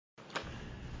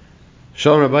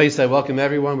Shalom Rabbi Yisai, welcome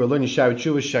everyone. We're learning Sha'ar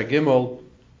Teshuvah, Shagimel,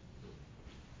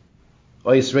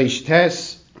 Ois Reish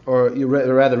Tes, or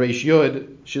rather Reish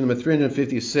Yud, Shin number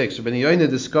 356. Rabbi Yoina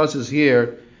discusses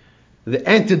here the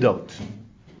antidote.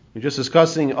 We're just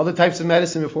discussing other types of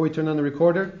medicine before we turn on the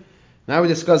recorder. Now we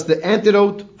discuss the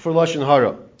antidote for Lashon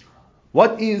Hara.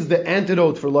 What is the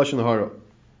antidote for Lashon Hara?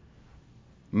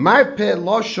 Marpe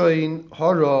Lashon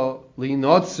Hara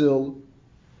Linotzil.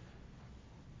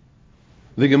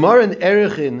 The Gemara in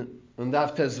Erechin, on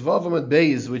Daf Tezvav Amud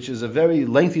Beis, which is a very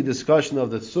lengthy discussion of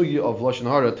the sugya of Lashon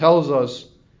Hara, tells us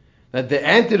that the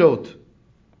antidote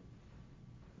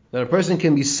that a person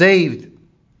can be saved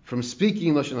from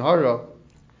speaking Lashon Hara,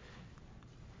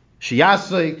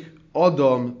 Shiyasek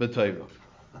Odom B'Torah.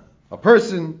 A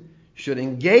person should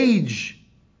engage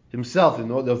himself. You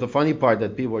know, the funny part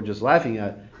that people are just laughing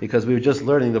at, because we were just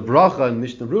learning the bracha in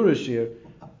Mishnah Berurah Shir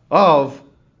of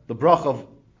the bracha of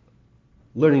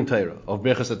learning Torah, of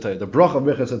Brechas HaTorah, the bracha of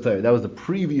Brechas HaTorah. That was the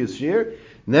previous year.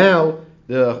 Now,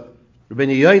 the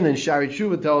Rabbeinu Yoina in Sha'ar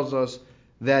Teshuvah tells us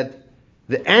that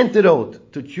the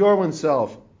antidote to cure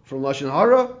oneself from Lashon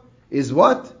Hara is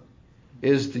what?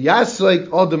 Is the Yasleik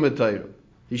Odom Torah.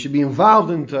 He should be involved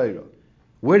in Torah.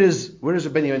 Where does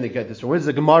Rabbeinu Yoina get this from? Where does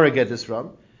the Gemara get this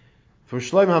from? From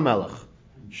Shlomo HaMelech.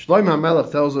 Shlomo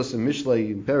HaMelech tells us in Mishlei,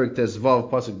 in Perek Tezvav,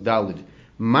 Pasuk Dalid,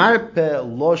 Marpe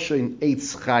Loshin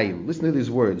Eitz Chaim. Listen to these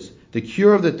words. The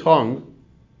cure of the tongue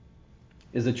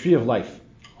is the tree of life.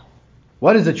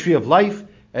 What is the tree of life?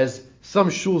 As some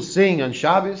shuls sing on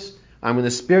Shabbos, I'm going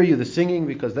to spare you the singing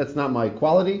because that's not my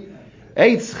quality.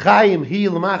 Eitz Chaim hi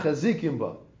l'machazikim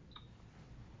ba.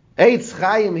 Eitz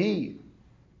Chaim hi.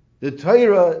 The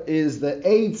Torah is the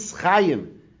Eitz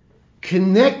Chaim.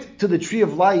 Connect to the tree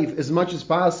of life as much as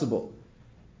possible.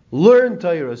 Learn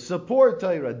Torah, support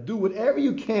Torah, do whatever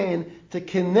you can to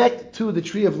connect to the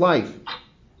tree of life.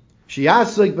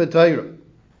 Shiyasek b'Torah.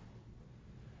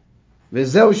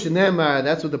 V'zeu shenemar,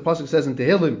 that's what the pasuk says in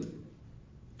Tehillim.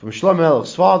 From Shlomo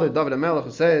Melech's father, David HaMelech,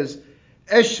 says,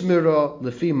 Eshmira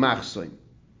lefi machsoim.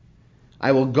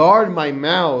 I will guard my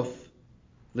mouth,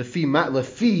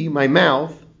 lefi my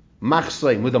mouth,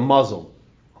 machsoim, with a muzzle.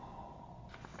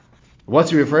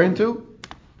 What's he referring to?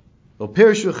 It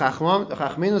sounds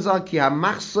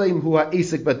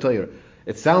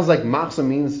like machsa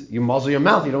means you muzzle your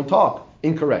mouth, you don't talk.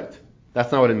 Incorrect.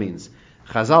 That's not what it means.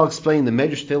 Chazal explained, the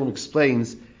Medrash Tehillim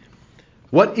explains,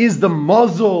 what is the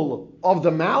muzzle of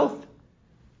the mouth?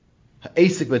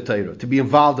 To be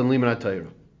involved in Limud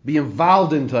Torah. Be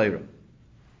involved in Torah.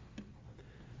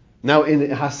 Now in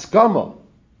Haskama,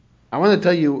 I want to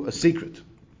tell you a secret.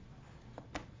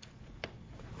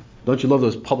 Don't you love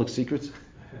those public secrets?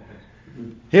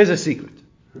 Here's a secret.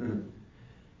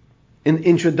 In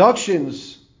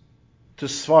introductions to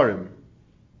Sfarim,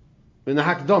 in the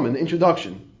Hakdam, in the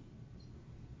introduction,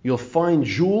 you'll find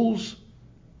jewels,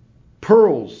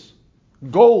 pearls,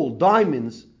 gold,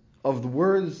 diamonds of the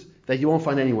words that you won't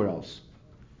find anywhere else.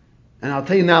 And I'll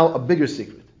tell you now a bigger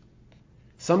secret.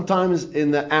 Sometimes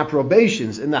in the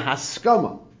approbations, in the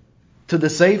Haskama to the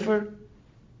Sefer,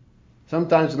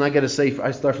 sometimes when I get a Sefer,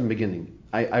 I start from the beginning.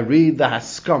 I read the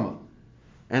Haskama.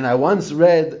 And I once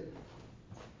read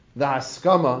the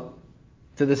Haskama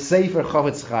to the Sefer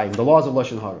Chavetz Chaim, the laws of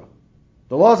Lashon Hara.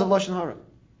 The laws of Lashon Hara.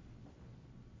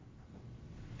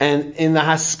 And in the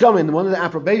Haskama, in one of the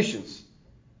approbations,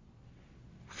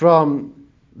 from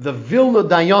the Vilna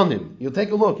Dayanim, you'll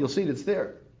take a look, you'll see it's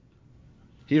there.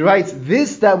 He writes,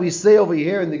 this that we say over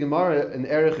here in the Gemara in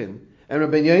Erechin, and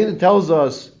Rabbi Yoina tells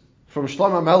us from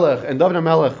Shlomo HaMelech and David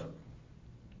HaMelech,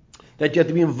 that you have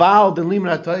to be involved in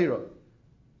Limud Torah.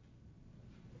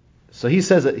 So he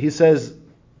says a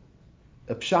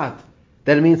pshat,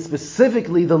 that it means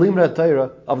specifically the Limud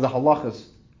Torah of the halachas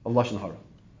of Lashon Hara.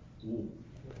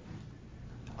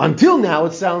 Until now,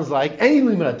 it sounds like any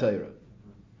Limud Torah.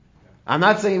 I'm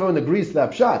not saying everyone agrees to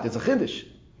that pshat. It's a chiddush.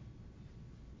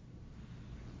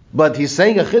 But he's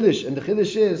saying a chiddush, and the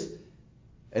chiddush is,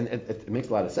 and it makes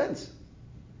a lot of sense.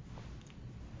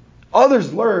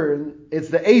 Others learn it's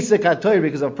the Eisek HaTorah,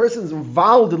 because if a person's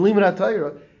involved in Limud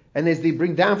Torah, and as they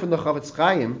bring down from the Chavetz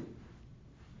Chaim,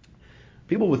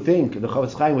 people would think the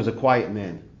Chavetz Chaim was a quiet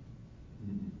man.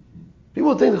 People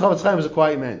would think the Chavetz Chaim was a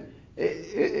quiet man.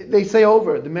 They say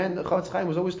over, the Chavetz Chaim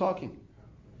was always talking.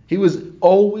 He was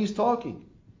always talking.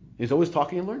 He was always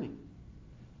talking and learning.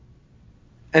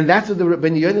 And that's what the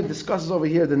Rabbeinu Yoina discusses over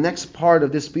here. The next part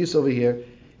of this piece over here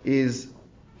is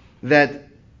that,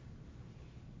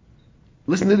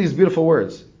 listen to these beautiful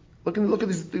words. Look at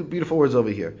these beautiful words over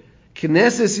here.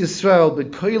 Knesset Yisrael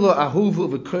b'koila ahuvu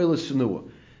v'koila shenua.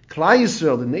 Klal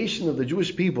Yisrael, the nation of the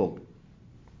Jewish people,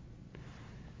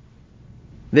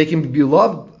 They can be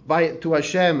beloved to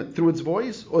Hashem through its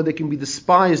voice, or they can be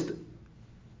despised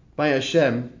by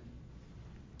Hashem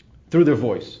through their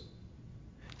voice.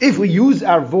 If we use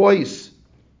our voice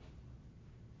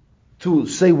to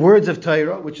say words of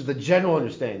Torah, which is the general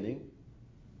understanding,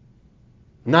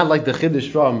 not like the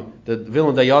Chiddush from the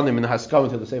Vilna Dayanim and the Haskam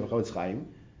to the Sefer Chavetz Chaim,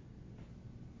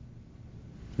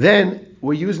 then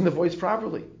we're using the voice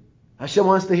properly. Hashem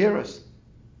wants to hear us.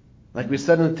 Like we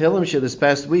said in the Tehillim Shir this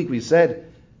past week, we said,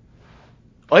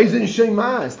 Oizen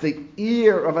Shemas, the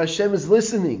ear of Hashem is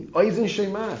listening. Oizen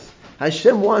Shemas.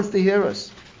 Hashem wants to hear us.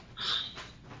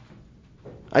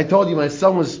 I told you my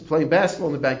son was playing basketball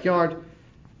in the backyard,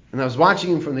 and I was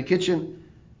watching him from the kitchen,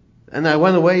 and I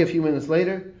went away a few minutes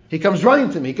later. He comes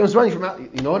running to me. He comes running from out.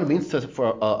 You know what it means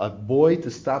for a boy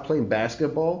to stop playing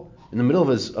basketball in the middle of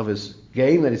his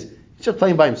game, that he's just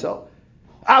playing by himself?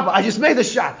 Abba, I just made the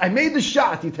shot. I made the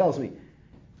shot, he tells me.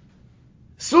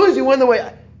 As soon as he went away,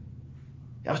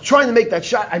 I was trying to make that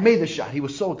shot. I made the shot. He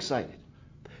was so excited.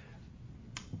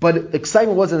 But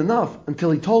excitement wasn't enough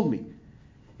until he told me.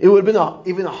 It would have been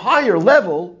even a higher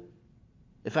level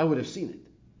if I would have seen it.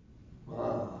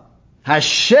 Wow.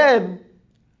 Hashem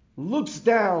looks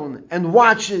down and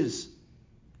watches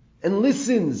and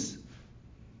listens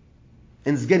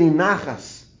and is getting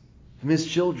nachas from his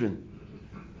children.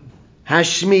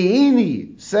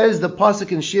 Hashmi'ini, says the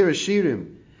pasuk in Shir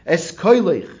Hashirim, es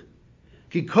koilech,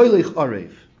 ki koilech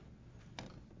arev.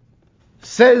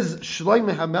 Says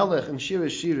Shloimeh HaMelech in Shir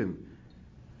Hashirim,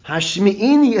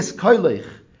 Hashmi'ini es koilech,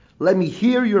 let me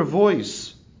hear your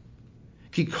voice,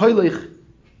 ki koilech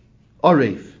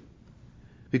arev,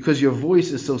 because your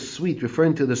voice is so sweet,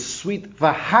 referring to the sweet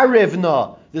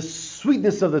v'harevna, the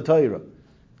sweetness of the Torah,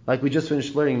 like we just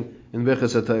finished learning in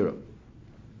Birchas HaTorah.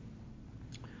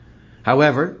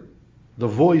 However, the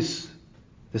voice,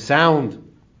 the sound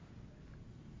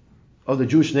of the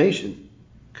Jewish nation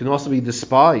can also be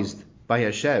despised by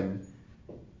Hashem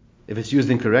if it's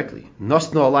used incorrectly.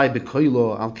 Nosno alai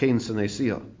bekoilo al kein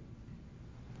sanesiha.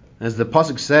 As the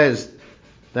pasuk says,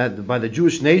 that by the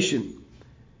Jewish nation,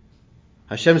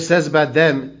 Hashem says about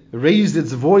them, raised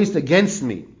its voice against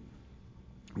me.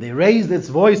 They raised its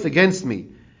voice against me,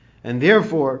 and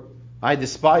therefore I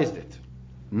despised it.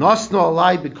 Nosno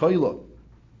alai bekoilo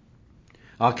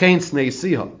al kein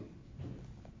sanesiha.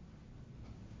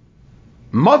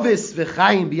 Mavis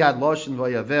v'chaim biyad loshen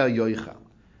v'yaver yoicha.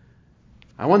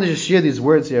 I want to just share these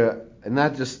words here and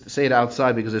not just say it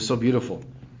outside because they're so beautiful.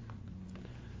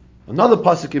 Another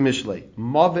pasuk in Mishlei,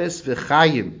 Mavis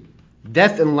v'chaim,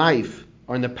 death and life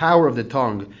are in the power of the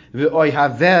tongue.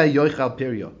 V'oyhaver yoichal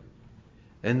pirya,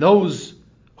 and those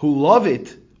who love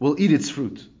it will eat its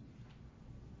fruit.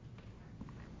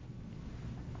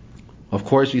 Of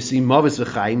course, we see Mavis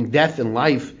v'chaim, death and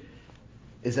life,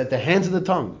 is at the hands of the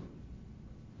tongue.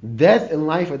 Death and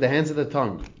life are at the hands of the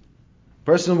tongue.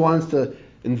 Person wants to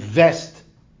invest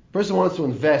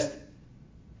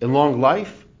in long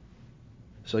life.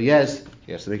 So yes,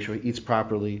 he has to make sure he eats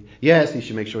properly. Yes, he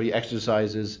should make sure he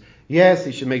exercises. Yes,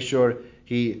 he should make sure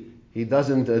he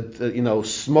doesn't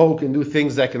smoke and do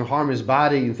things that can harm his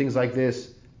body and things like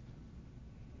this.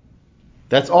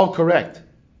 That's all correct.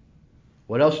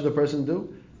 What else should a person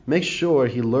do? Make sure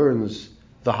he learns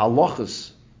the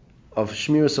halachas of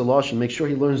Shmiras HaLashon. Make sure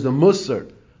he learns the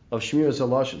Musar of Shmiras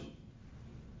HaLashon.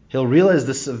 He'll realize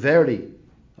the severity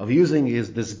of using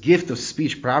this gift of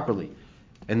speech properly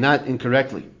and not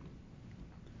incorrectly.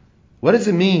 What does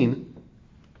it mean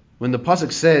when the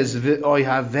pasuk says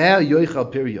V'oyhaver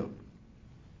yoichal pirya,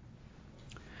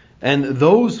 and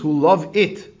those who love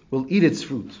it will eat its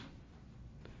fruit?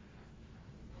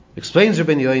 Explains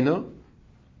Rabbeinu Yoina,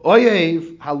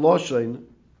 Oyev haloshin.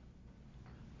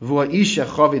 One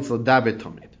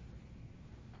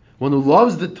who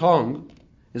loves the tongue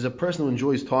is a person who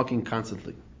enjoys talking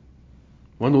constantly.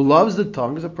 One who loves the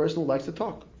tongue is a person who likes to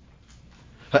talk.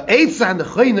 What's the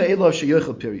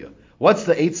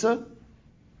eitzah?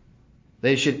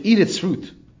 They should eat its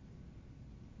fruit.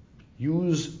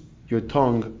 Use your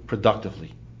tongue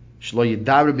productively.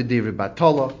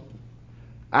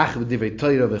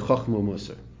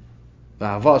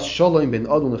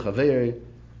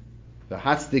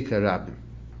 V'hatzik harabim,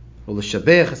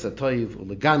 u'l'shabech es ha'toiv,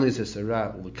 u'l'ganus es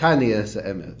ha'ra, u'l'kani es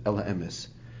ha'emes.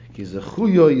 Ki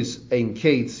zechuyois ein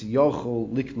kates yochol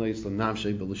liknois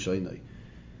l'namshei b'l'shoinoi.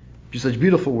 Such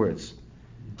beautiful words.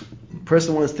 A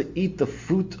person wants to eat the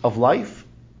fruit of life.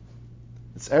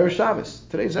 It's Erev Shabbos.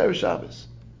 Today's Erev Shabbos.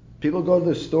 People go to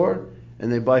the store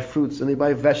and they buy fruits and they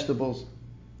buy vegetables,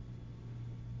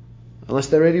 unless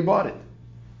they already bought it.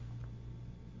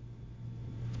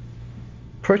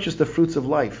 Purchase the fruits of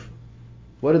life.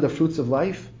 What are the fruits of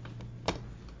life?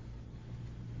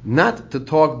 not to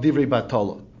talk divrei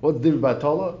batola. What's divrei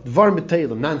batola? Dvar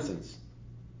b'teilim, nonsense.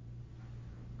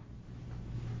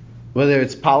 Whether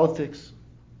it's politics,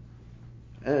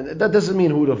 and that doesn't mean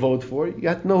who to vote for. You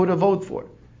have to know who to vote for.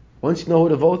 Once you know who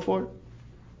to vote for,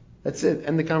 that's it.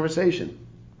 End the conversation.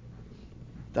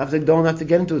 Don't have to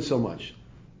get into it so much.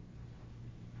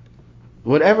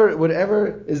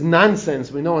 Whatever is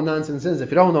nonsense, we know what nonsense is. If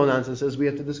you don't know what nonsense is, we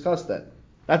have to discuss that.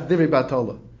 That's divrei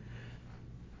batola.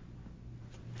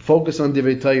 Focus on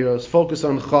divrei tayros, focus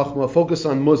on chachma, focus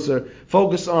on musar,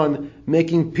 focus on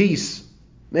making peace.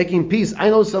 Making peace. I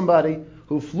know somebody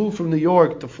who flew from New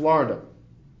York to Florida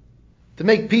to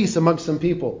make peace amongst some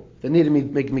people that needed me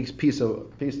to make peace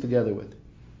together with.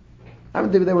 I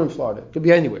mean, they were in Florida. Could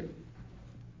be anywhere.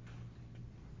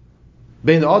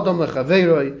 Bein adam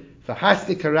lechaveroi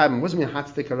v'hatzdik harabim. What does it mean,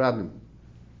 hatzdik harabim?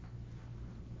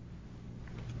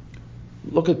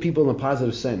 Look at people in a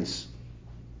positive sense.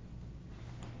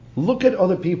 Look at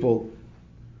other people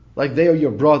like they are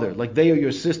your brother, like they are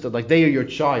your sister, like they are your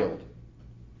child.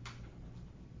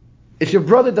 If your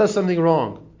brother does something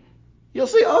wrong, you'll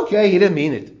say, okay, he didn't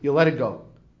mean it. You'll let it go.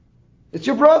 It's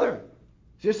your brother.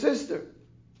 It's your sister.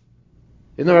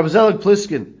 In the Rav Zelig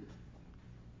Pliskin,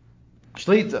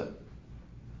 Shlita,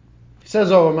 he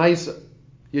says over Maisa,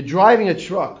 you're driving a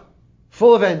truck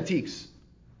full of antiques.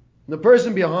 And the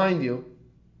person behind you,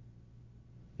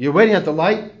 you're waiting at the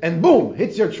light, and boom,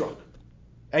 hits your truck.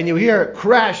 And you hear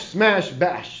crash, smash,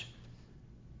 bash.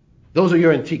 Those are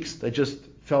your antiques that just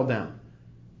fell down.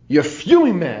 You're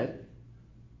fuming mad.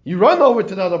 You run over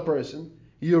to the other person.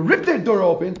 You rip their door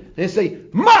open. And they say,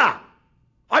 Ma,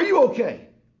 are you okay?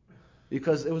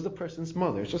 Because it was the person's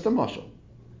mother. It's just a mashal.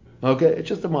 Okay? It's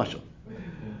just a mashal.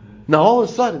 Now all of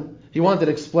a sudden, he wanted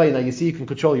to explain that you see you can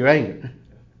control your anger.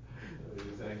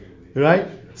 Right?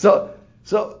 So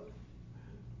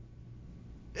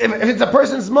if it's a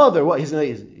person's mother, what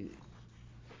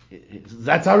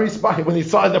that's how he responded when he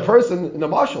saw the person in the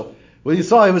mashal. When he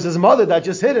saw it was his mother that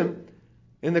just hit him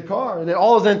in the car, and then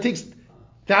all his antiques,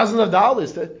 thousands of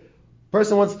dollars. The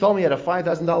person once told me he had a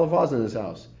 $5,000 vase in his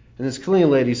house, and this cleaning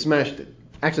lady smashed it.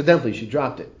 Accidentally, she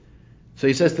dropped it. So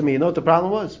he says to me, you know what the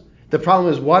problem was? The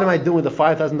problem is, what am I doing with the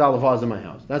 $5,000 vase in my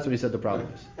house? That's what he said the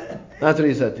problem is. That's what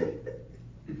he said to me.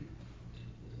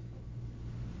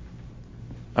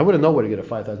 I wouldn't know where to get a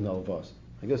 $5,000 vase.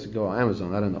 I guess you go on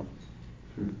Amazon, I don't know.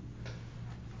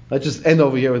 Let's just end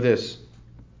over here with this.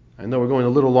 I know we're going a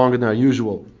little longer than our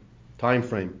usual time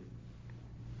frame.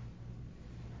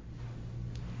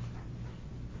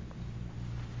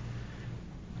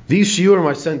 These shiurim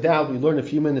are sent out. We learn a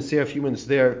few minutes here, a few minutes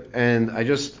there. And I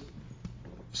just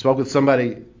spoke with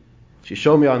somebody. She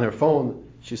showed me on her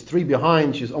phone. She's 3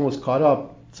 behind. She's almost caught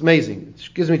up. It's amazing.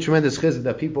 It gives me tremendous chizuk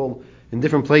that people in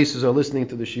different places are listening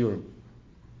to the shiurim.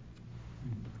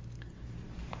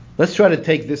 Let's try to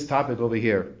take this topic over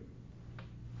here.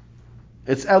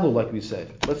 It's Elul, like we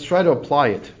said. Let's try to apply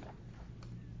it.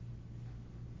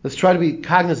 Let's try to be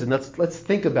cognizant. Let's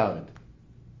think about it.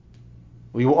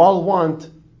 We all want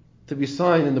to be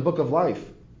signed in the book of life.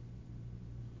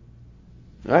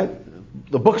 Right?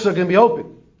 The books are going to be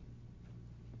open.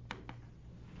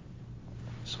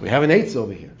 So we have an eights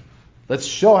over here. Let's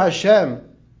show Hashem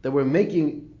that we're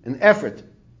making an effort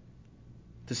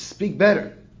to speak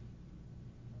better.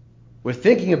 We're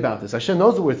thinking about this. Hashem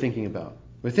knows what we're thinking about.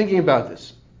 We're thinking about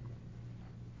this.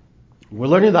 We're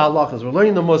learning the halachas. We're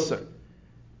learning the musar.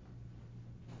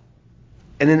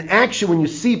 And in action, when you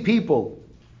see people,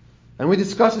 and we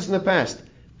discussed this in the past,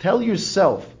 tell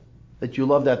yourself that you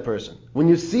love that person. When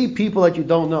you see people that you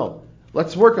don't know,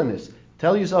 let's work on this.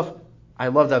 Tell yourself, I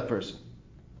love that person.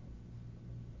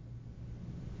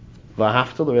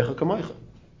 And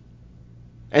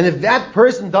if that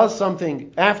person does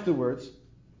something afterwards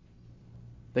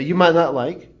that you might not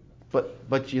like,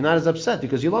 but you're not as upset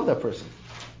because you love that person.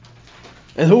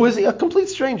 And who is he? A complete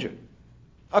stranger.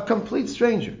 A complete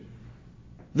stranger.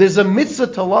 There's a mitzvah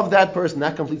to love that person,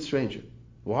 that complete stranger.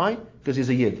 Why? Because he's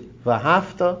a yid.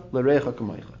 V'hafta l'recha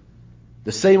kamaycha.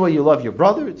 The same way you love your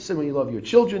brother, the same way you love your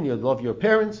children, you love your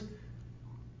parents.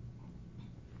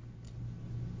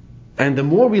 And the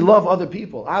more we love other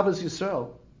people, Abbas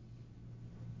Yisrael,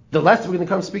 the less we're going to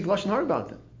come speak Lashon Hara about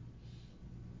them.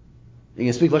 You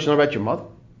can speak Lashon Hara about your mother,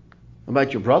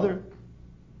 about your brother.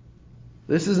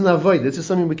 This is an avoid. This is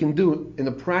something we can do in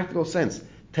a practical sense.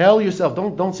 Tell yourself,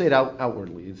 don't say it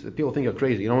outwardly. People think you're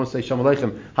crazy. You don't want to say Shalom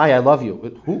Aleichem, hi, I love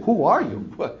you. Who are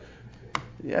you?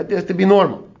 It has to be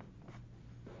normal.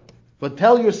 But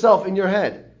tell yourself in your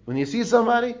head, when you see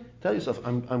somebody, tell yourself,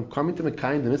 I'm coming to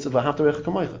Mekayim in the midst of a Haftarech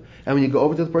Kamaycha. And when you go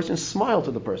over to the person, smile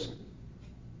to the person.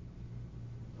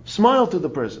 Smile to the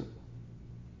person.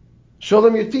 Show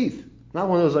them your teeth. Not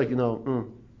one of those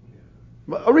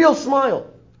a real smile.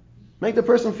 Make the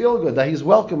person feel good, that he's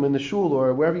welcome in the shul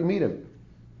or wherever you meet him.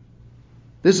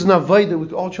 This is an avodah that we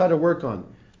all try to work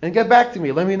on. And get back to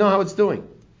me. Let me know how it's doing.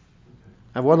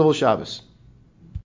 Have a wonderful Shabbos.